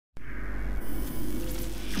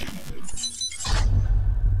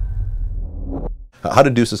How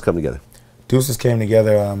did Deuces come together? Deuces came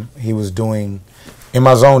together. He was doing, In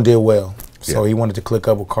My Zone did well. So he wanted to click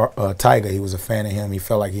up with Tyga. He was a fan of him. He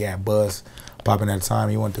felt like he had buzz popping at the time.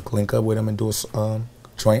 He wanted to link up with him and do a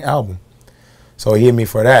joint album. So he hit me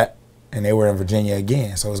for that, and they were in Virginia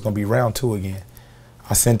again. So it was going to be round 2 again.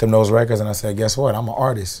 I sent them those records, and I said, guess what? I'm an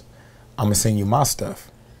artist. I'm going to send you my stuff.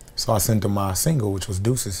 So I sent them my single, which was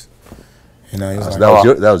Deuces. You know, he was so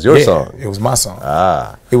like, that was your song? It was my song.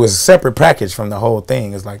 Ah. It was a separate package from the whole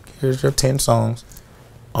thing. It's like, here's your 10 songs.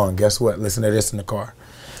 Oh, and guess what? Listen to this in the car.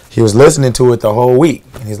 He was listening to it the whole week,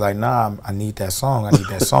 and he's like, nah, I need that song. I need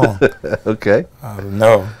that song. Okay.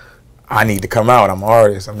 No, I need to come out. I'm an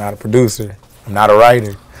artist. I'm not a producer. I'm not a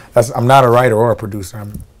writer. I'm not a writer or a producer.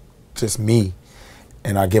 I'm just me,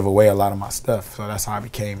 and I give away a lot of my stuff. So that's how I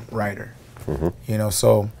became writer. You know,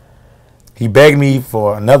 so he begged me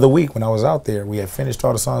for another week when I was out there. We had finished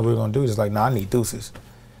all the songs we were going to do. He's like, nah, I need Deuces.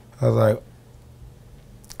 I was like,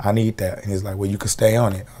 I need that. And he's like, well, you can stay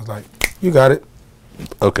on it. I was like, you got it.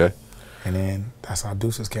 Okay. And then that's how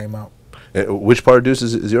Deuces came out. And which part of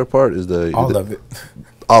Deuces is your part? Is the all of it?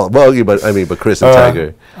 All well, yeah, but Chris and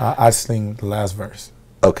Tyga. I sing the last verse.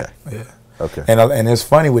 Okay. Yeah. Okay. And it's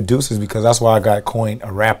funny with Deuces because that's why I got coined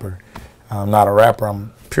a rapper. I'm not a rapper.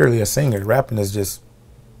 I'm purely a singer. Rapping is just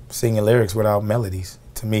singing lyrics without melodies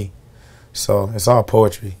to me. So it's all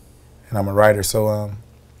poetry, and I'm a writer. So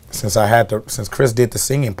since Chris did the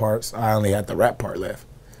singing parts, I only had the rap part left.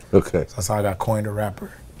 Okay. So that's how I got coined a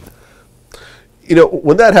rapper. You know,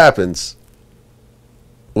 when that happens,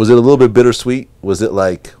 was it a little bit bittersweet? Was it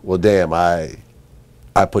like, well, damn, I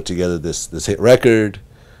put together this hit record,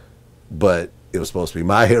 but it was supposed to be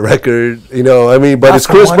my hit record, you know? I mean, but it's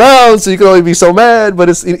Chris Brown, so you can only be so mad. But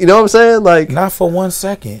it's, you know what I'm saying? Like, not for 1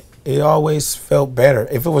 second. It always felt better.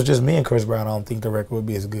 If it was just me and Chris Brown, I don't think the record would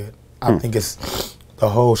be as good. I think it's the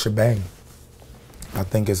whole shebang. I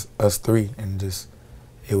think it's us three, and just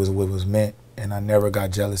it was what was meant. And I never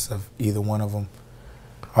got jealous of either one of them.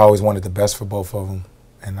 I always wanted the best for both of them,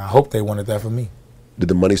 and I hope they wanted that for me. Did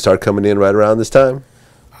the money start coming in right around this time?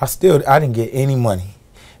 I didn't get any money,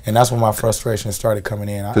 and that's when my frustration started coming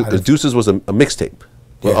in. Because Deuces was a mixtape,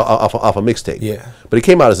 yeah. off a mixtape. Yeah, but it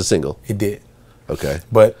came out as a single. It did. Okay,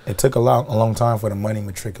 but it took a long time for the money to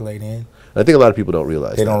matriculate in. I think a lot of people don't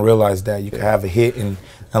realize. They don't realize that you can have a hit, and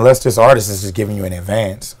unless this artist is just giving you an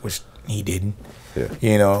advance, which he didn't. Yeah,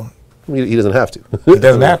 you know. He doesn't have to. He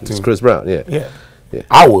doesn't have to. It's Chris Brown, yeah. Yeah.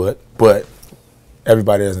 I would, but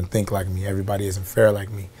everybody doesn't think like me. Everybody isn't fair like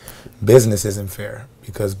me. Business isn't fair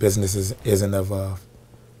because business isn't of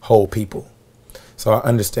whole people. So I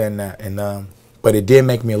understand that. And but it did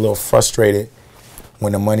make me a little frustrated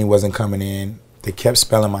when the money wasn't coming in. They kept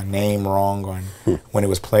spelling my name wrong when it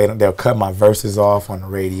was played. They'll cut my verses off on the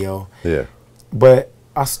radio. Yeah. But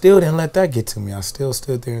I still didn't let that get to me. I still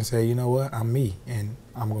stood there and said, you know what, I'm me, and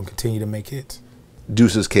I'm going to continue to make hits.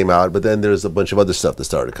 Deuces came out, but then there's a bunch of other stuff that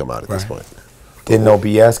started to come out at this point. Then No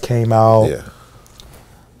BS came out.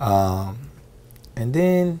 Yeah. And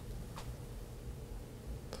then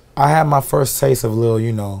I had my first taste of little,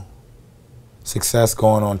 you know, success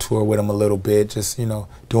going on tour with him a little bit, just, you know,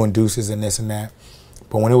 doing Deuces and this and that.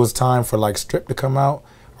 But when it was time for, like, Strip to come out,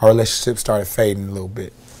 our relationship started fading a little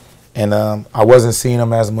bit. And I wasn't seeing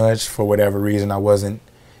him as much for whatever reason. I wasn't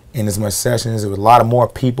in as much sessions. There was a lot of more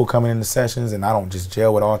people coming into sessions, and I don't just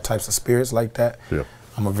gel with all types of spirits like that. Yeah.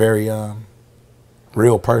 I'm a very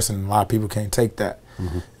real person. A lot of people can't take that.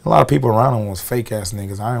 A lot of people around him was fake-ass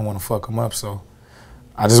niggas. I didn't want to fuck them up, so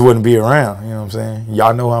I just wouldn't be around. You know what I'm saying?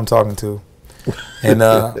 Y'all know who I'm talking to. And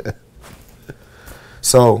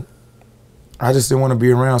so I just didn't want to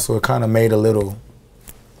be around, so it kind of made a little,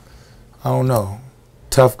 I don't know,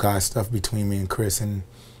 tough guy stuff between me and Chris. And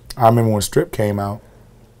I remember when Strip came out.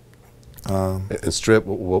 And Strip,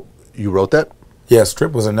 you wrote that? Yeah,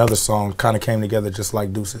 Strip was another song, kind of came together just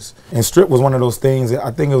like Deuces. And Strip was one of those things,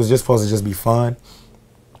 I think it was just supposed to just be fun.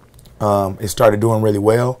 It started doing really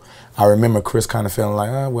well. I remember Chris kind of feeling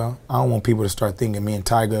like, well, I don't want people to start thinking me and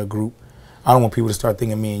Tyga a group. I don't want people to start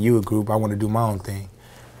thinking me and you a group. I want to do my own thing.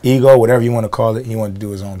 Ego, whatever you want to call it, he wanted to do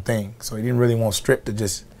his own thing. So he didn't really want Strip to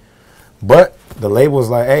just... But the label was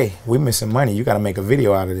like, hey, we missing money. You got to make a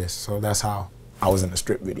video out of this. So that's how I was in the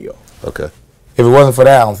Strip video. Okay. If it wasn't for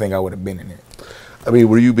that, I don't think I would have been in it. I mean,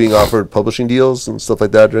 were you being offered publishing deals and stuff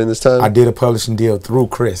like that during this time? I did a publishing deal through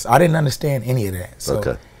Chris. I didn't understand any of that. So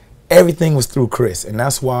okay. Everything was through Chris. And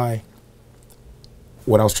that's why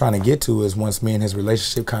what I was trying to get to is once me and his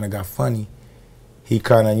relationship kind of got funny, he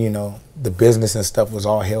kind of, you know, the business and stuff was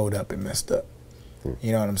all held up and messed up.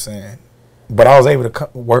 You know what I'm saying? But I was able to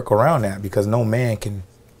work around that because no man can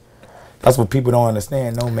That's what people don't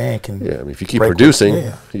understand. No man can. Yeah, I mean, if you keep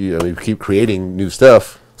producing, you keep creating new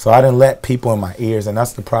stuff. So I didn't let people in my ears, and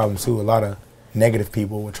that's the problem too. A lot of negative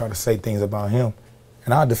people would try to say things about him,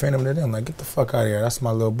 and I'll defend him to them. Like, get the fuck out of here. That's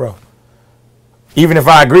my little bro. Even if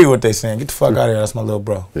I agree with what they're saying, get the fuck out of here. That's my little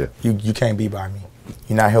bro. Yeah. You can't be by me.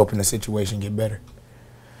 You're not helping the situation get better.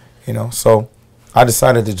 You know. So I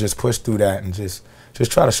decided to just push through that and just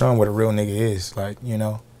try to show him what a real nigga is. Like, you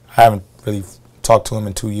know, I haven't really talked to him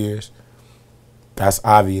in 2 years. That's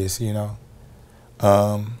obvious, you know.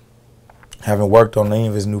 Haven't worked on any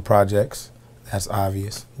of his new projects. That's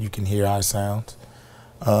obvious. You can hear how it sounds.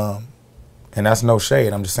 And that's no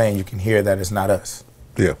shade. I'm just saying you can hear that it's not us.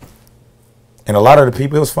 Yeah. And a lot of the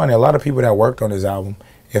people, it was funny, a lot of people that worked on his album,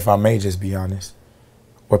 if I may just be honest,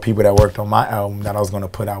 were people that worked on my album that I was going to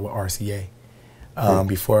put out with RCA.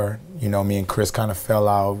 Before, you know, me and Chris kind of fell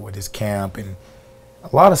out with his camp, and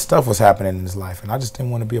a lot of stuff was happening in his life, and I just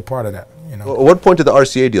didn't want to be a part of that, you know. At what point did the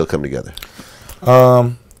RCA deal come together?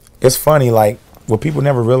 It's funny, like, what people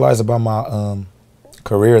never realize about my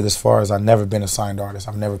career as far as I've never been a signed artist.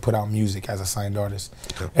 I've never put out music as a signed artist.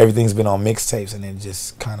 Okay. Everything's been on mixtapes, and it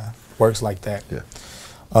just kind of works like that. Yeah.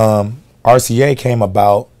 RCA came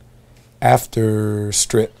about after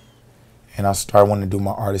Strip, and I started wanting to do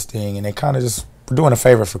my artist thing, and they kind of just were doing a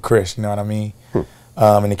favor for Chris, you know what I mean?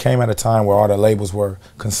 And it came at a time where all the labels were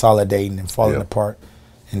consolidating and falling apart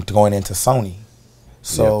and going into Sony.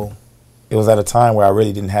 So it was at a time where I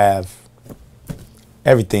really didn't have,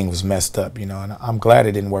 everything was messed up, you know, and I'm glad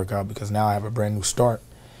it didn't work out because now I have a brand new start.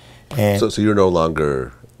 And so you're no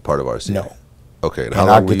longer part of RCA? No. Okay. And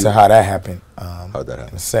I'll get to how that happened how'd that happen?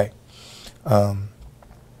 in a sec.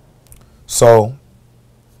 So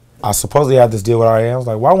I supposedly had this deal with RIA. I was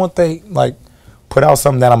like, why won't they, like, put out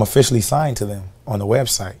something that I'm officially signed to them on the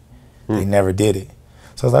website? They never did it.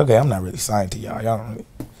 So I was like, okay, I'm not really signed to y'all. Y'all don't really.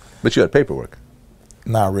 But you had paperwork.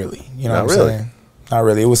 Not really. You know what I'm saying? Not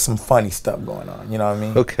really. It was some funny stuff going on. You know what I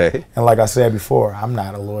mean? Okay. And like I said before, I'm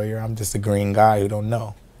not a lawyer. I'm just a green guy who don't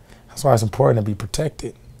know. That's why it's important to be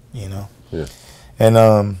protected, you know? Yeah. And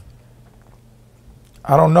I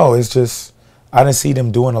don't know. It's just, I didn't see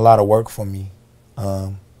them doing a lot of work for me.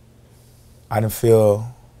 I didn't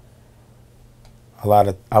feel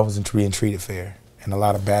I wasn't being treated fair. And a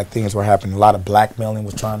lot of bad things were happening. A lot of blackmailing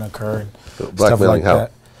was trying to occur. And stuff like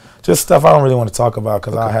that. Just stuff I don't really want to talk about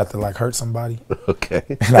because I have to, like, hurt somebody. Okay.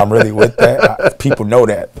 And I'm really with that. People know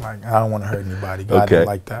that. Like, I don't want to hurt anybody. God didn't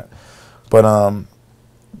like that. But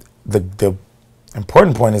the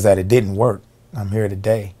important point is that it didn't work. I'm here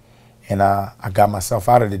today. And I got myself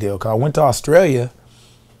out of the deal because I went to Australia.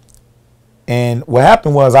 And what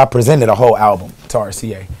happened was I presented a whole album to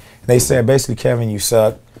RCA. They said, basically, Kevin, you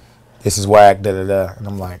suck. This is whack, da-da-da. And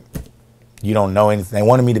I'm like, you don't know anything. They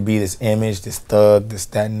wanted me to be this image, this thug, this,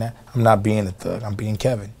 that, and that. I'm not being a thug. I'm being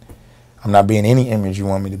Kevin. I'm not being any image you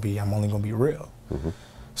want me to be. I'm only going to be real.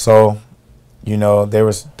 So, you know, they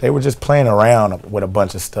were just playing around with a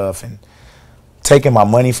bunch of stuff and taking my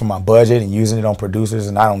money from my budget and using it on producers,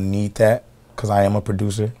 and I don't need that because I am a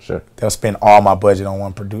producer. Sure. They'll spend all my budget on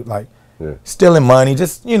one producer, like stealing money,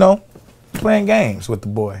 just, you know, playing games with the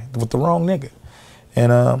boy, with the wrong nigga.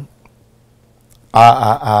 And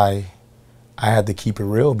I had to keep it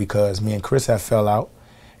real because me and Chris had fell out,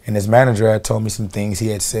 and his manager had told me some things he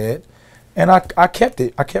had said, and I kept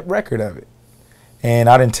it. I kept record of it, and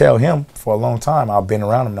I didn't tell him for a long time. I've been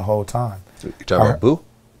around him the whole time. You talking about Boo?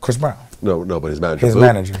 Chris Brown. No, but his manager. His Boo?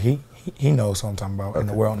 manager. He knows what I'm talking about, and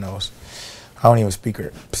the world knows. I don't even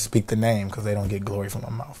speak the name because they don't get glory from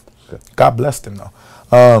my mouth. Okay. God bless them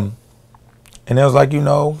though. And it was like, you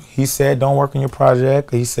know, he said don't work on your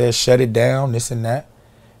project. He said shut it down, this and that.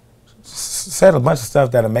 Said a bunch of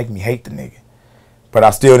stuff that'll make me hate the nigga. But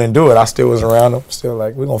I still didn't do it. I still was around him. Still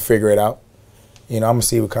like, we're going to figure it out. You know, I'm going to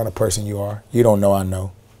see what kind of person you are. You don't know I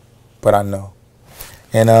know. But I know.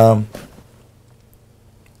 And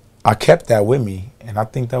I kept that with me. And I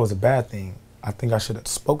think that was a bad thing. I think I should have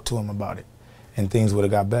spoke to him about it. And things would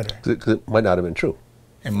have got better. Because it might not have been true.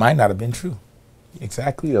 It might not have been true.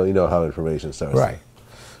 Exactly. You know how information starts. Right.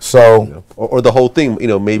 So. You know, or the whole thing, you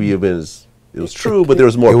know, maybe it was true, but there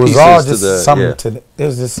was more pieces all just to the... something it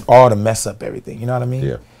was just all to mess up everything. You know what I mean?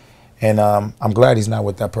 Yeah. And I'm glad he's not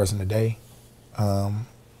with that person today. I'm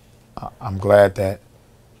glad that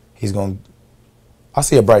he's going to... I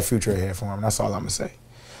see a bright future ahead for him. That's all I'm going to say.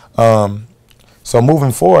 So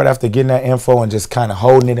moving forward, after getting that info and just kind of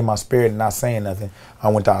holding it in my spirit and not saying nothing, I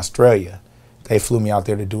went to Australia. They flew me out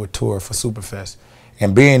there to do a tour for Superfest.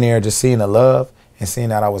 And being there, just seeing the love and seeing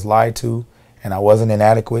that I was lied to and I wasn't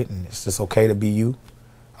inadequate and it's just okay to be you.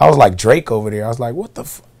 I was like Drake over there. I was like, what the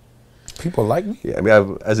f... People like me. Yeah, I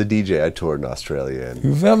mean, as a DJ, I toured in Australia, and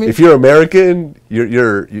You feel me? if you're American,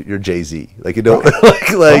 you're Jay-Z. Like, you know,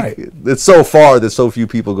 Right. like Right. it's so far that so few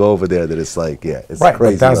people go over there that it's like, yeah, it's Right,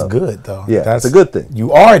 crazy. but that's though. good though. Yeah, That's it's a good thing.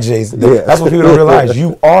 You are Jay-Z. Yeah. That's what people don't realize.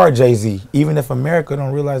 You are Jay-Z. Even if America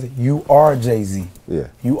don't realize it, you are Jay-Z. Yeah,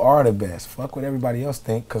 You are the best. Fuck what everybody else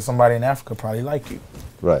think, because somebody in Africa probably like you.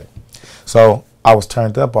 right. So I was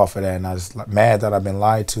turned up off of that, and I was like, mad that I've been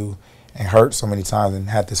lied to and hurt so many times and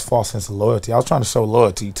had this false sense of loyalty. I was trying to show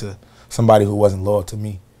loyalty to somebody who wasn't loyal to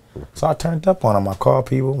me. So I turned up on them. I called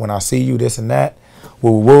people, when I see you, this and that,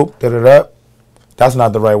 whoop, whoop, da-da-da. That's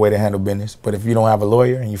not the right way to handle business. But if you don't have a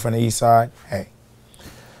lawyer and you're from the east side, hey.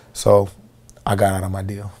 So I got out of my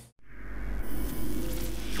deal.